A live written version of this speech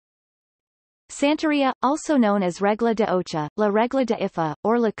Santería, also known as Regla de Ocha, La Regla de Ifa,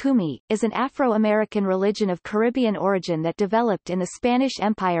 or Lucumí, is an Afro-American religion of Caribbean origin that developed in the Spanish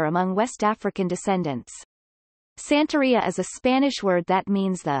Empire among West African descendants. Santería is a Spanish word that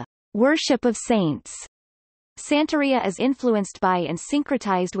means the worship of saints. Santería is influenced by and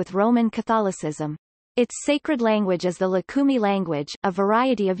syncretized with Roman Catholicism. Its sacred language is the Lucumí language, a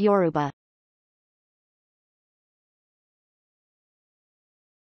variety of Yoruba.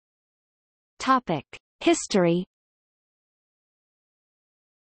 Topic: History.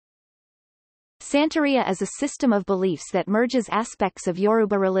 Santería is a system of beliefs that merges aspects of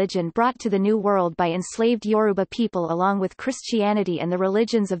Yoruba religion brought to the New World by enslaved Yoruba people along with Christianity and the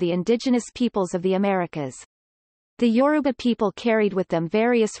religions of the indigenous peoples of the Americas. The Yoruba people carried with them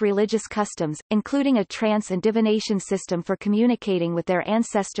various religious customs, including a trance and divination system for communicating with their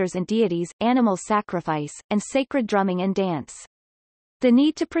ancestors and deities, animal sacrifice, and sacred drumming and dance. The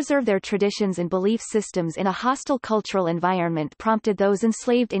need to preserve their traditions and belief systems in a hostile cultural environment prompted those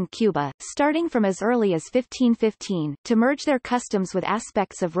enslaved in Cuba, starting from as early as 1515, to merge their customs with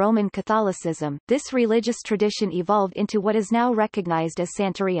aspects of Roman Catholicism. This religious tradition evolved into what is now recognized as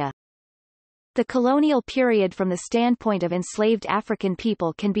Santería. The colonial period from the standpoint of enslaved African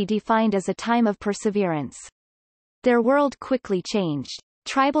people can be defined as a time of perseverance. Their world quickly changed.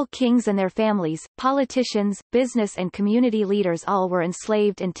 Tribal kings and their families, politicians, business and community leaders all were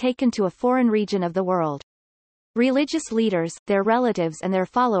enslaved and taken to a foreign region of the world. Religious leaders, their relatives and their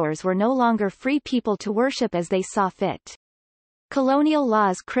followers were no longer free people to worship as they saw fit. Colonial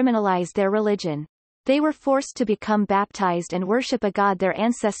laws criminalized their religion. They were forced to become baptized and worship a god their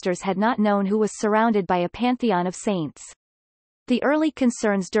ancestors had not known who was surrounded by a pantheon of saints. The early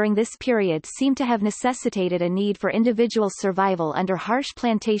concerns during this period seem to have necessitated a need for individual survival under harsh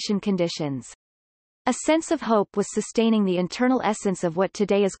plantation conditions. A sense of hope was sustaining the internal essence of what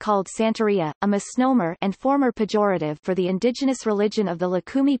today is called Santería, a misnomer and former pejorative for the indigenous religion of the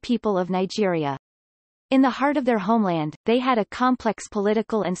Lucumí people of Nigeria. In the heart of their homeland, they had a complex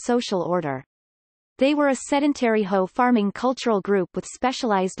political and social order. They were a sedentary hoe-farming cultural group with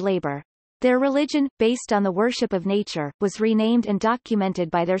specialized labor. Their religion, based on the worship of nature, was renamed and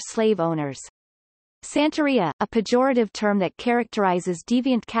documented by their slave owners. Santería, a pejorative term that characterizes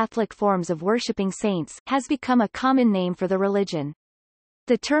deviant Catholic forms of worshipping saints, has become a common name for the religion.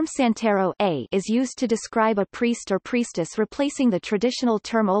 The term santero is used to describe a priest or priestess, replacing the traditional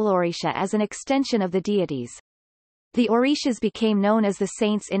term olorisha as an extension of the deities. The orishas became known as the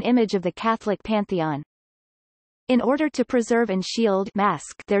saints in image of the Catholic pantheon. In order to preserve and shield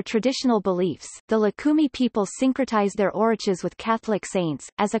mask their traditional beliefs, the Lucumí people syncretized their orishas with Catholic saints.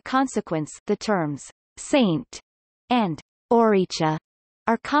 As a consequence, the terms saint and orisha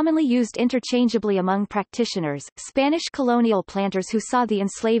are commonly used interchangeably among practitioners. Spanish colonial planters who saw the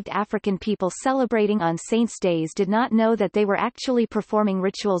enslaved African people celebrating on saints' days did not know that they were actually performing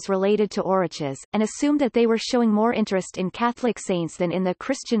rituals related to orishas, and assumed that they were showing more interest in Catholic saints than in the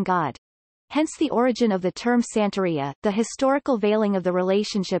Christian God. Hence the origin of the term Santería. The historical veiling of the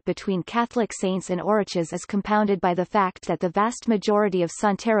relationship between Catholic saints and orishas is compounded by the fact that the vast majority of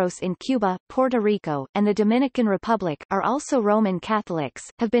Santeros in Cuba, Puerto Rico, and the Dominican Republic are also Roman Catholics,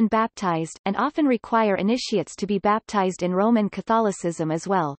 have been baptized, and often require initiates to be baptized in Roman Catholicism as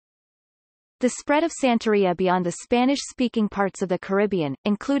well. The spread of Santería beyond the Spanish-speaking parts of the Caribbean,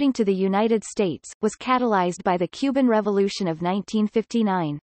 including to the United States, was catalyzed by the Cuban Revolution of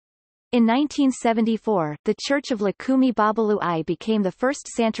 1959. In 1974, the Church of Lucumí Babalu became the first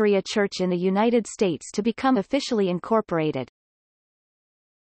Santería church in the United States to become officially incorporated.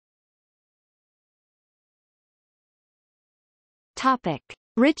 Topic: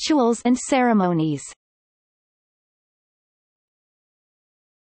 Rituals and ceremonies.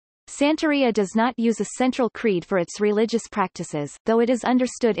 Santería does not use a central creed for its religious practices, though it is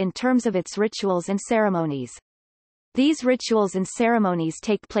understood in terms of its rituals and ceremonies. These rituals and ceremonies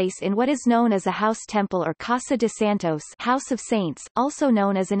take place in what is known as a house temple or Casa de Santos, House of Saints, also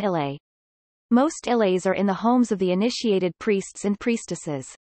known as an ile. Most iles are in the homes of the initiated priests and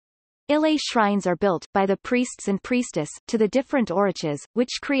priestesses. Ile shrines are built, by the priests and priestess, to the different orishas,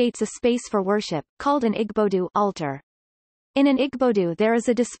 which creates a space for worship, called an igbodu altar. In an igbodu there is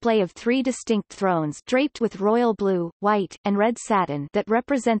a display of 3 distinct thrones draped with royal blue, white, and red satin that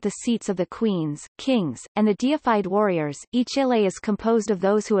represent the seats of the queens, kings, and the deified warriors. Each ile is composed of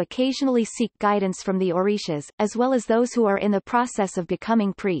those who occasionally seek guidance from the orishas, as well as those who are in the process of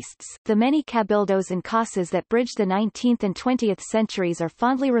becoming priests. The many cabildos and casas that bridge the 19th and 20th centuries are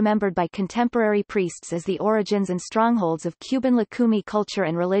fondly remembered by contemporary priests as the origins and strongholds of Cuban Lucumí culture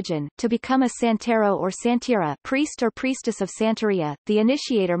and religion. To become a santero or santera, priest or priestess of Santería, the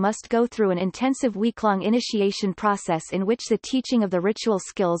initiator must go through an intensive week-long initiation process in which the teaching of the ritual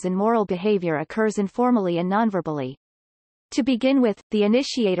skills and moral behavior occurs informally and nonverbally. To begin with, the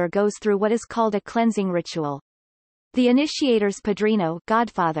initiator goes through what is called a cleansing ritual. The initiator's padrino,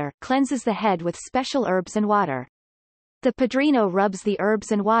 godfather, cleanses the head with special herbs and water. The padrino rubs the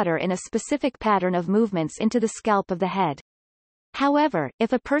herbs and water in a specific pattern of movements into the scalp of the head. However,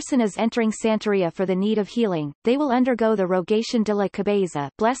 if a person is entering Santería for the need of healing, they will undergo the rogation de la cabeza,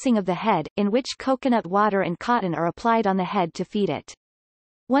 blessing of the head, in which coconut water and cotton are applied on the head to feed it.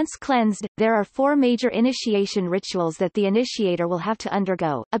 Once cleansed, there are 4 major initiation rituals that the initiator will have to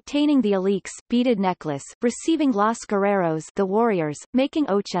undergo: obtaining the ilekes, beaded necklace, receiving Los Guerreros, the warriors, making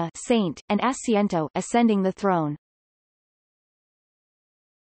ocha, saint, and asiento, ascending the throne.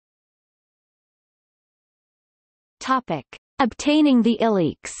 Topic: Obtaining the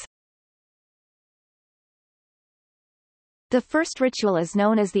ilekes. The first ritual is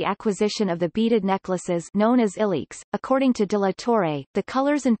known as the acquisition of the beaded necklaces, known as ilekes. According to de la Torre, the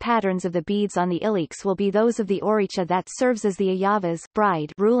colors and patterns of the beads on the ilekes will be those of the oricha that serves as the ayava's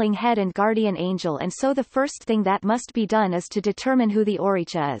bride, ruling head and guardian angel, and so the first thing that must be done is to determine who the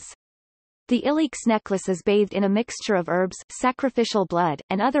oricha is. The ilekes necklace is bathed in a mixture of herbs, sacrificial blood,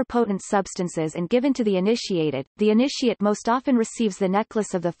 and other potent substances and given to the initiated. The initiate most often receives the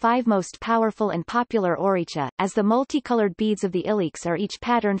necklace of the 5 most powerful and popular oricha, as the multicolored beads of the ilekes are each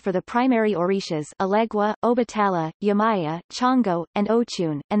patterned for the primary orishas Alegua, Obatala, Yamaya, Chongo, and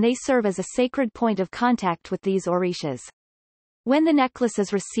Ochun, and they serve as a sacred point of contact with these orishas. When the necklace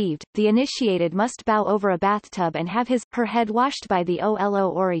is received, the initiated must bow over a bathtub and have his/her head washed by the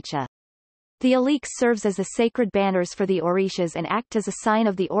Olo oricha. The ilekes serves as the sacred banners for the orishas and act as a sign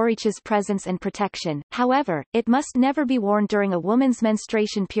of the oricha's presence and protection. However, it must never be worn during a woman's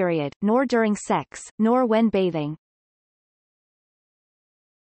menstruation period, nor during sex, nor when bathing.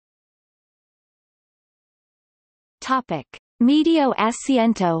 Topic: Medio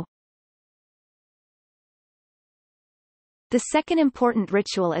Asiento. The second important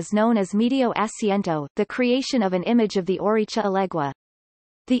ritual is known as Medio Asiento, the creation of an image of the oricha Alegua.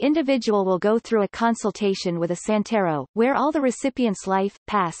 The individual will go through a consultation with a santero, where all the recipient's life,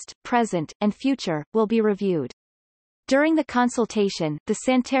 past, present, and future, will be reviewed. During the consultation, the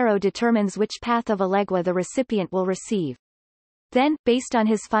santero determines which path of Alegua the recipient will receive. Then, based on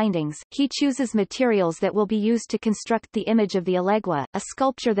his findings, he chooses materials that will be used to construct the image of the Alegua, a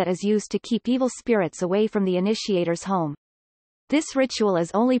sculpture that is used to keep evil spirits away from the initiator's home. This ritual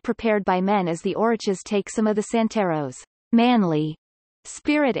is only prepared by men, as the orichas take some of the santero's manly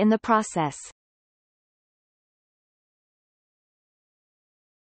spirit in the process.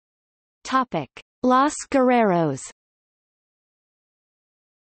 Topic: Los Guerreros.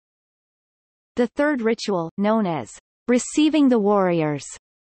 The third ritual, known as receiving the warriors,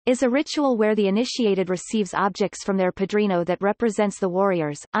 is a ritual where the initiated receives objects from their padrino that represents the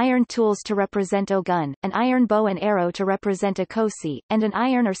warriors: iron tools to represent Ogun, an iron bow and arrow to represent Akosi, and an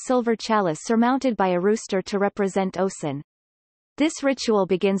iron or silver chalice surmounted by a rooster to represent Osun. This ritual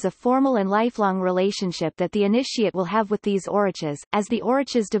begins a formal and lifelong relationship that the initiate will have with these orichas, as the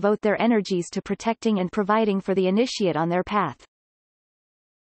orichas devote their energies to protecting and providing for the initiate on their path.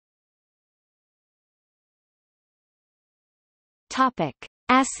 Topic: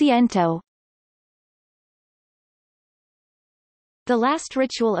 Asiento. The last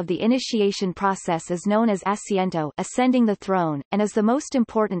ritual of the initiation process is known as asiento, ascending the throne, and is the most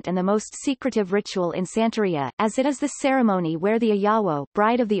important and the most secretive ritual in Santería, as it is the ceremony where the ayawo,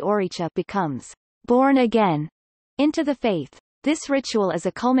 bride of the oricha, becomes born again into the faith. This ritual is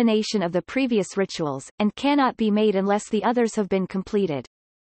a culmination of the previous rituals, and cannot be made unless the others have been completed.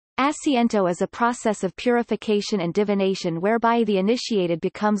 Asiento is a process of purification and divination whereby the initiated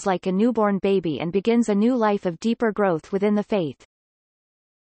becomes like a newborn baby and begins a new life of deeper growth within the faith.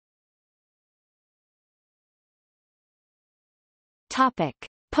 Topic: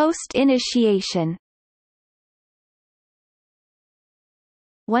 Post-initiation.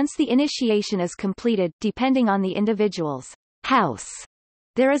 Once the initiation is completed, depending on the individual's house,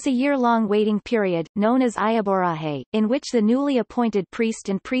 there is a year-long waiting period, known as ayaboraje, in which the newly appointed priest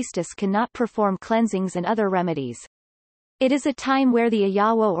and priestess cannot perform cleansings and other remedies. It is a time where the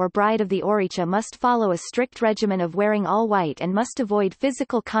ayawo or bride of the oricha must follow a strict regimen of wearing all white and must avoid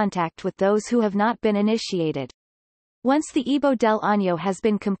physical contact with those who have not been initiated. Once the Ibo del Año has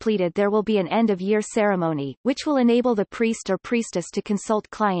been completed, there will be an end-of-year ceremony, which will enable the priest or priestess to consult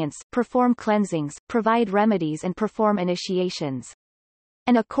clients, perform cleansings, provide remedies and perform initiations.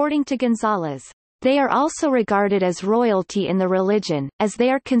 And according to Gonzalez, They are also regarded as royalty in the religion, as they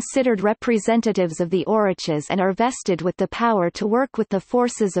are considered representatives of the orixes and are vested with the power to work with the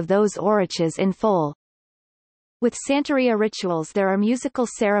forces of those orixes in full. With Santería rituals there are musical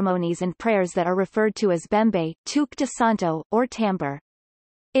ceremonies and prayers that are referred to as bembe, toque de santo, or tambor.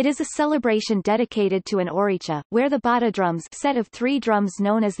 It is a celebration dedicated to an oricha, where the bata drums set of 3 drums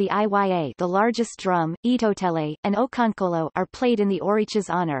known as the iya, the largest drum, itotele, and okonkolo are played in the oricha's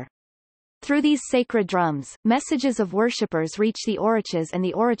honor. Through these sacred drums, messages of worshippers reach the orichas and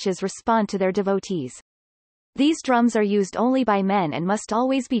the orichas respond to their devotees. These drums are used only by men and must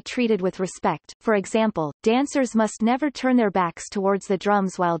always be treated with respect. For example, dancers must never turn their backs towards the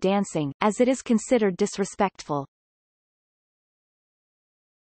drums while dancing, as it is considered disrespectful.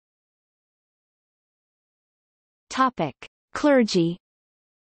 Topic: Clergy.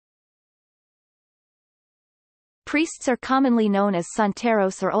 Priests are commonly known as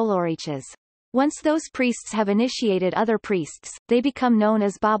santeros or oloriches. Once those priests have initiated other priests, they become known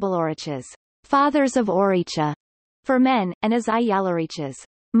as babaloriches, fathers of oricha, for men, and as ayaloriches,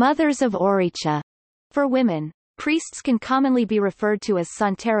 mothers of oricha, for women. Priests can commonly be referred to as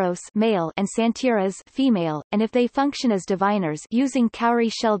santeros male and santeras female, and if they function as diviners using cowrie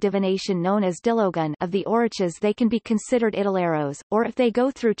shell divination known as dilogun of the orichas they can be considered itileros, or if they go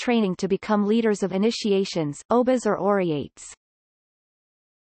through training to become leaders of initiations, obas or oriates.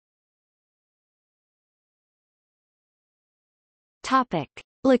 Topic: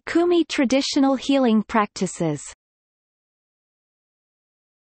 Lucumí traditional healing practices.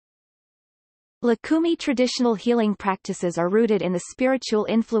 Lucumí traditional healing practices are rooted in the spiritual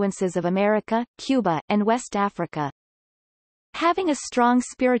influences of America, Cuba, and West Africa. Having a strong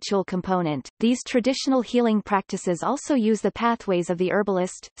spiritual component, these traditional healing practices also use the pathways of the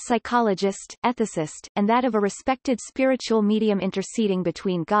herbalist, psychologist, ethicist, and that of a respected spiritual medium interceding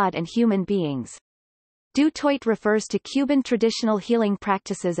between God and human beings. Du Toit refers to Cuban traditional healing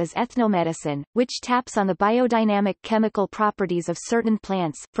practices as ethnomedicine, which taps on the biodynamic chemical properties of certain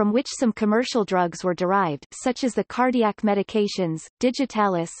plants, from which some commercial drugs were derived, such as the cardiac medications,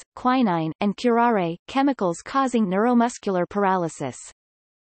 digitalis, quinine, and curare, chemicals causing neuromuscular paralysis.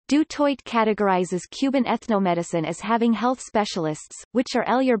 Du Toit categorizes Cuban ethnomedicine as having health specialists, which are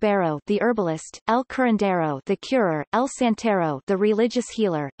el yerbero, the herbalist, el curandero, the curer, el santero, the religious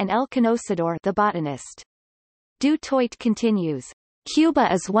healer, and el conocedor, the botanist. Du Toit continues,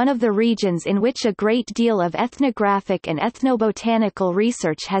 Cuba is one of the regions in which a great deal of ethnographic and ethnobotanical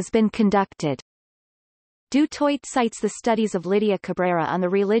research has been conducted. Du Toit cites the studies of Lydia Cabrera on the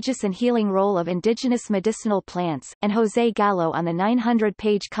religious and healing role of indigenous medicinal plants, and José Gallo on the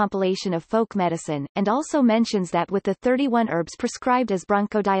 900-page compilation of folk medicine, and also mentions that with the 31 herbs prescribed as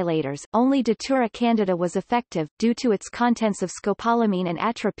bronchodilators, only Datura candida was effective, due to its contents of scopolamine and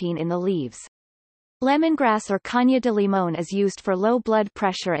atropine in the leaves. Lemongrass or caña de limón is used for low blood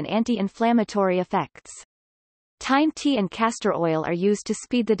pressure and anti-inflammatory effects. Thyme tea and castor oil are used to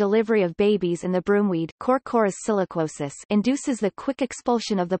speed the delivery of babies, and the broomweed Corchorus silicosus induces the quick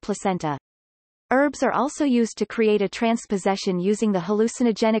expulsion of the placenta. Herbs are also used to create a transpossession using the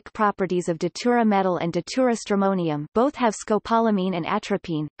hallucinogenic properties of Datura metal and Datura stramonium. Both have scopolamine and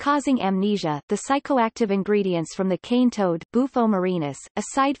atropine, causing amnesia. The psychoactive ingredients from the cane toad Bufo marinus.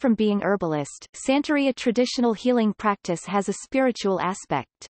 Aside from being herbalist, Santería traditional healing practice has a spiritual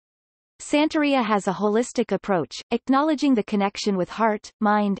aspect. Santería has a holistic approach, acknowledging the connection with heart,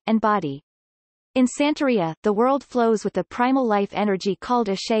 mind, and body. In Santería, the world flows with the primal life energy called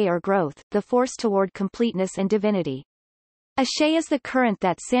Ashe or growth, the force toward completeness and divinity. Ashe is the current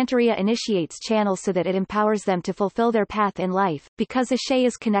that Santería initiates channels so that it empowers them to fulfill their path in life. Because Ashe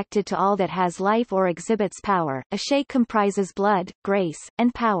is connected to all that has life or exhibits power, Ashe comprises blood, grace,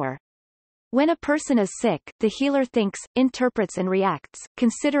 and power. When a person is sick, the healer thinks, interprets and reacts,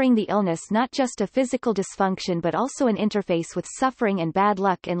 considering the illness not just a physical dysfunction but also an interface with suffering and bad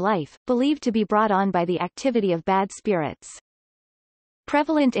luck in life, believed to be brought on by the activity of bad spirits.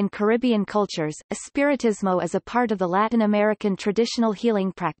 Prevalent in Caribbean cultures, espiritismo is a part of the Latin American traditional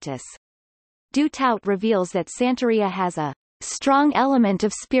healing practice. Du Toit reveals that Santería has a strong element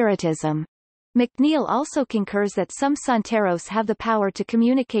of spiritism. McNeil also concurs that some santeros have the power to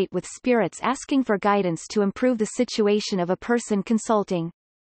communicate with spirits asking for guidance to improve the situation of a person consulting.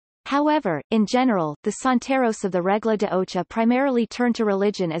 However, in general, the santeros of the Regla de Ocha primarily turn to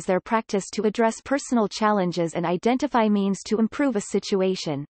religion as their practice to address personal challenges and identify means to improve a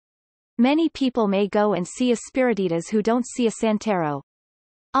situation. Many people may go and see espiritistas who don't see a santero.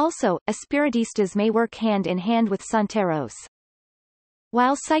 Also, espiritistas may work hand in hand with santeros.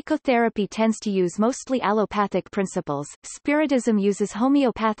 While psychotherapy tends to use mostly allopathic principles, Spiritism uses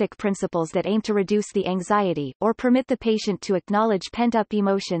homeopathic principles that aim to reduce the anxiety, or permit the patient to acknowledge pent-up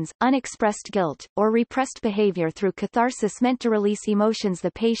emotions, unexpressed guilt, or repressed behavior through catharsis meant to release emotions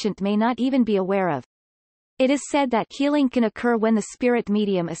the patient may not even be aware of. It is said that healing can occur when the spirit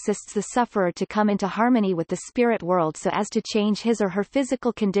medium assists the sufferer to come into harmony with the spirit world so as to change his or her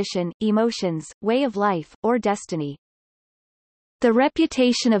physical condition, emotions, way of life, or destiny. The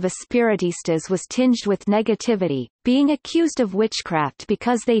reputation of espiritistas was tinged with negativity, being accused of witchcraft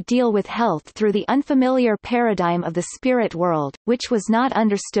because they deal with health through the unfamiliar paradigm of the spirit world, which was not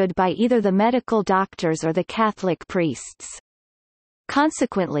understood by either the medical doctors or the Catholic priests.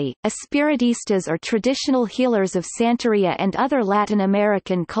 Consequently, espiritistas or traditional healers of Santería and other Latin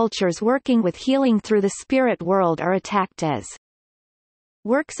American cultures working with healing through the spirit world are attacked as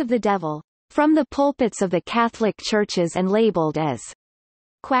works of the devil from the pulpits of the Catholic churches and labeled as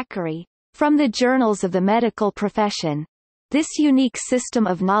quackery from the journals of the medical profession. This unique system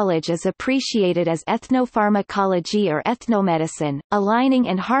of knowledge is appreciated as ethnopharmacology or ethnomedicine, aligning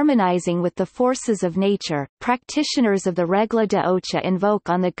and harmonizing with the forces of nature. Practitioners of the Regla de Ocha invoke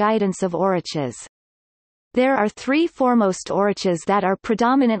on the guidance of Orachas. There are three foremost Orachas that are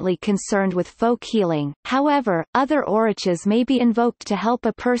predominantly concerned with folk healing, however, other Orachas may be invoked to help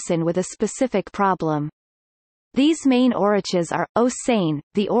a person with a specific problem. These main Orachas are, Osain,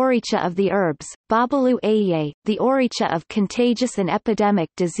 the Oricha of the herbs, Babalu Aye, the Oricha of contagious and epidemic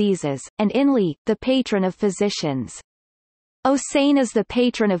diseases, and Inli, the patron of physicians. Osain is the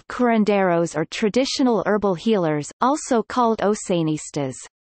patron of curanderos or traditional herbal healers, also called Osainistas.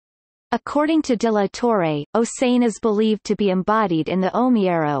 According to de la Torre, Osain is believed to be embodied in the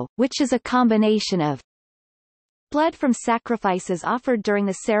Omiero, which is a combination of blood from sacrifices offered during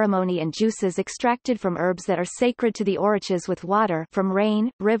the ceremony and juices extracted from herbs that are sacred to the Orachas with water from rain,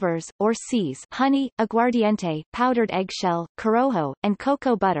 rivers, or seas, honey, aguardiente, powdered eggshell, corojo, and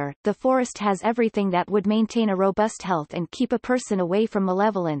cocoa butter. The forest has everything that would maintain a robust health and keep a person away from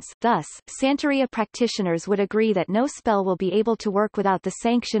malevolence. Thus, Santería practitioners would agree that no spell will be able to work without the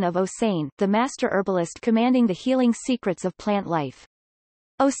sanction of Osain, the master herbalist commanding the healing secrets of plant life.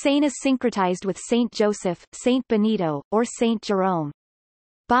 Osain is syncretized with Saint Joseph, Saint Benito, or Saint Jerome.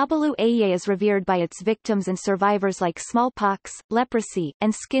 Babalu Aye is revered by its victims and survivors like smallpox, leprosy,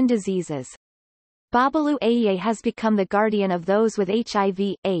 and skin diseases. Babalu Aye has become the guardian of those with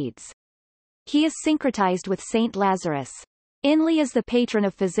HIV, AIDS. He is syncretized with Saint Lazarus. Inli is the patron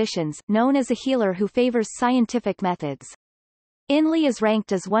of physicians, known as a healer who favors scientific methods. Inli is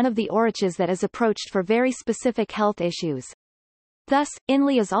ranked as one of the Orachas that is approached for very specific health issues. Thus,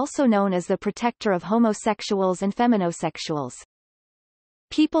 Inli is also known as the protector of homosexuals and feminosexuals.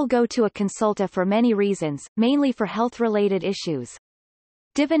 People go to a consulta for many reasons, mainly for health-related issues.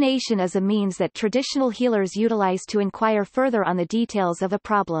 Divination is a means that traditional healers utilize to inquire further on the details of a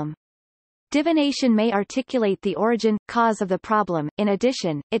problem. Divination may articulate the origin, cause of the problem. In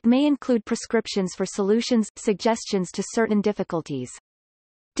addition, it may include prescriptions for solutions, suggestions to certain difficulties.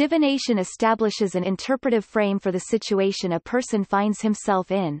 Divination establishes an interpretive frame for the situation a person finds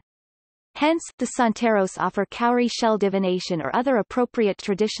himself in. Hence, the Santeros offer cowrie shell divination or other appropriate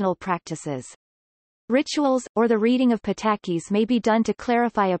traditional practices. Rituals, or the reading of patakis may be done to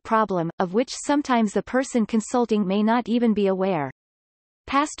clarify a problem, of which sometimes the person consulting may not even be aware.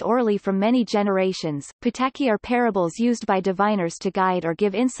 Passed orally from many generations, pataki are parables used by diviners to guide or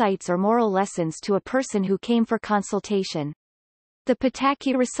give insights or moral lessons to a person who came for consultation. The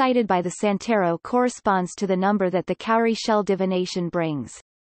pataki recited by the Santero corresponds to the number that the cowrie shell divination brings.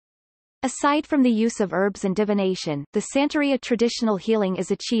 Aside from the use of herbs and divination, the Santería traditional healing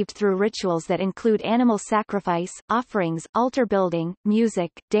is achieved through rituals that include animal sacrifice, offerings, altar building,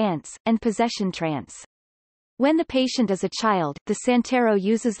 music, dance, and possession trance. When the patient is a child, the Santero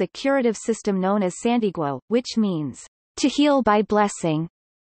uses the curative system known as Santiguo, which means to heal by blessing.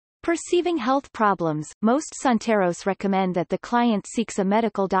 Perceiving health problems, most Santeros recommend that the client seeks a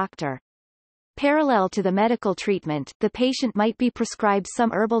medical doctor. Parallel to the medical treatment, the patient might be prescribed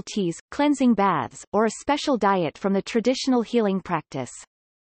some herbal teas, cleansing baths, or a special diet from the traditional healing practice.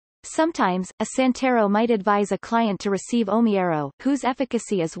 Sometimes, a Santero might advise a client to receive Omiero, whose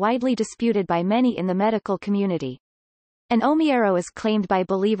efficacy is widely disputed by many in the medical community. An Omiero is claimed by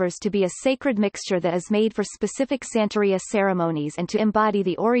believers to be a sacred mixture that is made for specific Santería ceremonies and to embody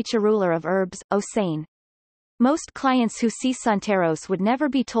the Oricha ruler of herbs, Osain. Most clients who see Santeros would never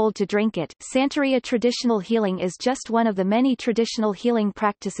be told to drink it. Santería traditional healing is just one of the many traditional healing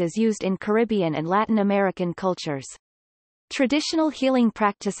practices used in Caribbean and Latin American cultures. Traditional healing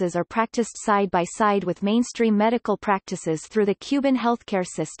practices are practiced side by side with mainstream medical practices through the Cuban healthcare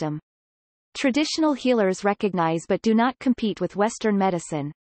system. Traditional healers recognize but do not compete with Western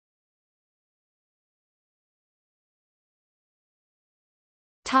medicine.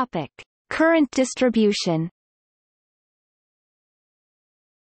 Topic. Current distribution.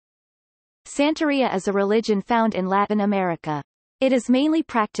 Santería is a religion found in Latin America. It is mainly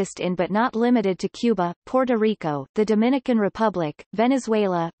practiced in but not limited to Cuba, Puerto Rico, the Dominican Republic,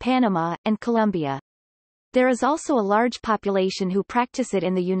 Venezuela, Panama, and Colombia. There is also a large population who practice it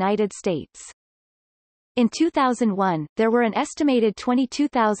in the United States. In 2001, there were an estimated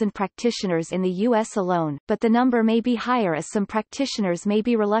 22,000 practitioners in the U.S. alone, but the number may be higher as some practitioners may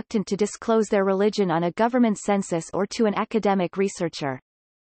be reluctant to disclose their religion on a government census or to an academic researcher.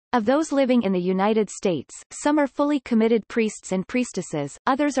 Of those living in the United States, some are fully committed priests and priestesses,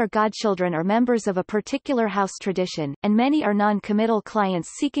 others are godchildren or members of a particular house tradition, and many are non-committal clients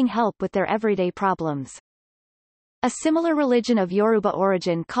seeking help with their everyday problems. A similar religion of Yoruba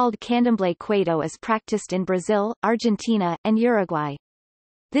origin called Candomblé Cueto is practiced in Brazil, Argentina, and Uruguay.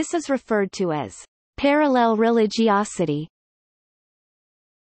 This is referred to as parallel religiosity.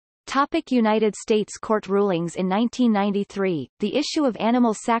 Topic: United States court rulings. In 1993, the issue of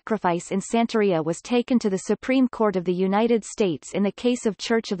animal sacrifice in Santería was taken to the Supreme Court of the United States in the case of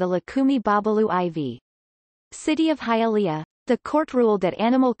Church of the Lucumí Babalu IV. City of Hialeah. The court ruled that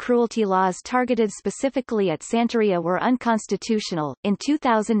animal cruelty laws targeted specifically at Santería were unconstitutional. In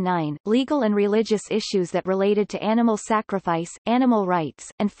 2009, legal and religious issues that related to animal sacrifice, animal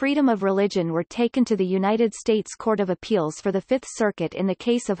rights, and freedom of religion were taken to the United States Court of Appeals for the Fifth Circuit in the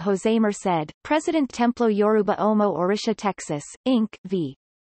case of José Merced, President Templo Yoruba Omo Orisha Texas, Inc. v.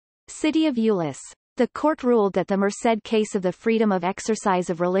 City of Euless. The court ruled that the Merced case of the freedom of exercise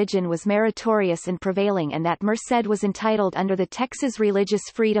of religion was meritorious and prevailing and that Merced was entitled under the Texas Religious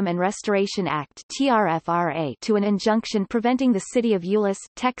Freedom and Restoration Act (TRFRA) to an injunction preventing the city of Euless,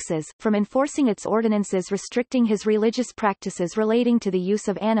 Texas, from enforcing its ordinances restricting his religious practices relating to the use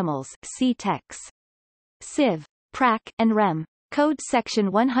of animals. See Tex. Civ. Prac. and Rem. Code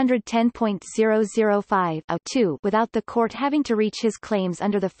Section 110.005 without the court having to reach his claims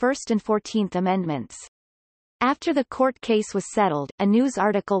under the First and 14th Amendments. After the court case was settled, a news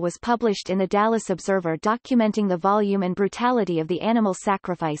article was published in the Dallas Observer documenting the volume and brutality of the animal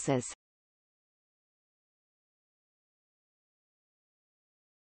sacrifices.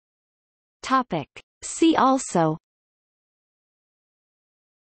 Topic. See also: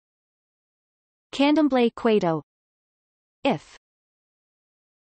 Candomblé Cueto, If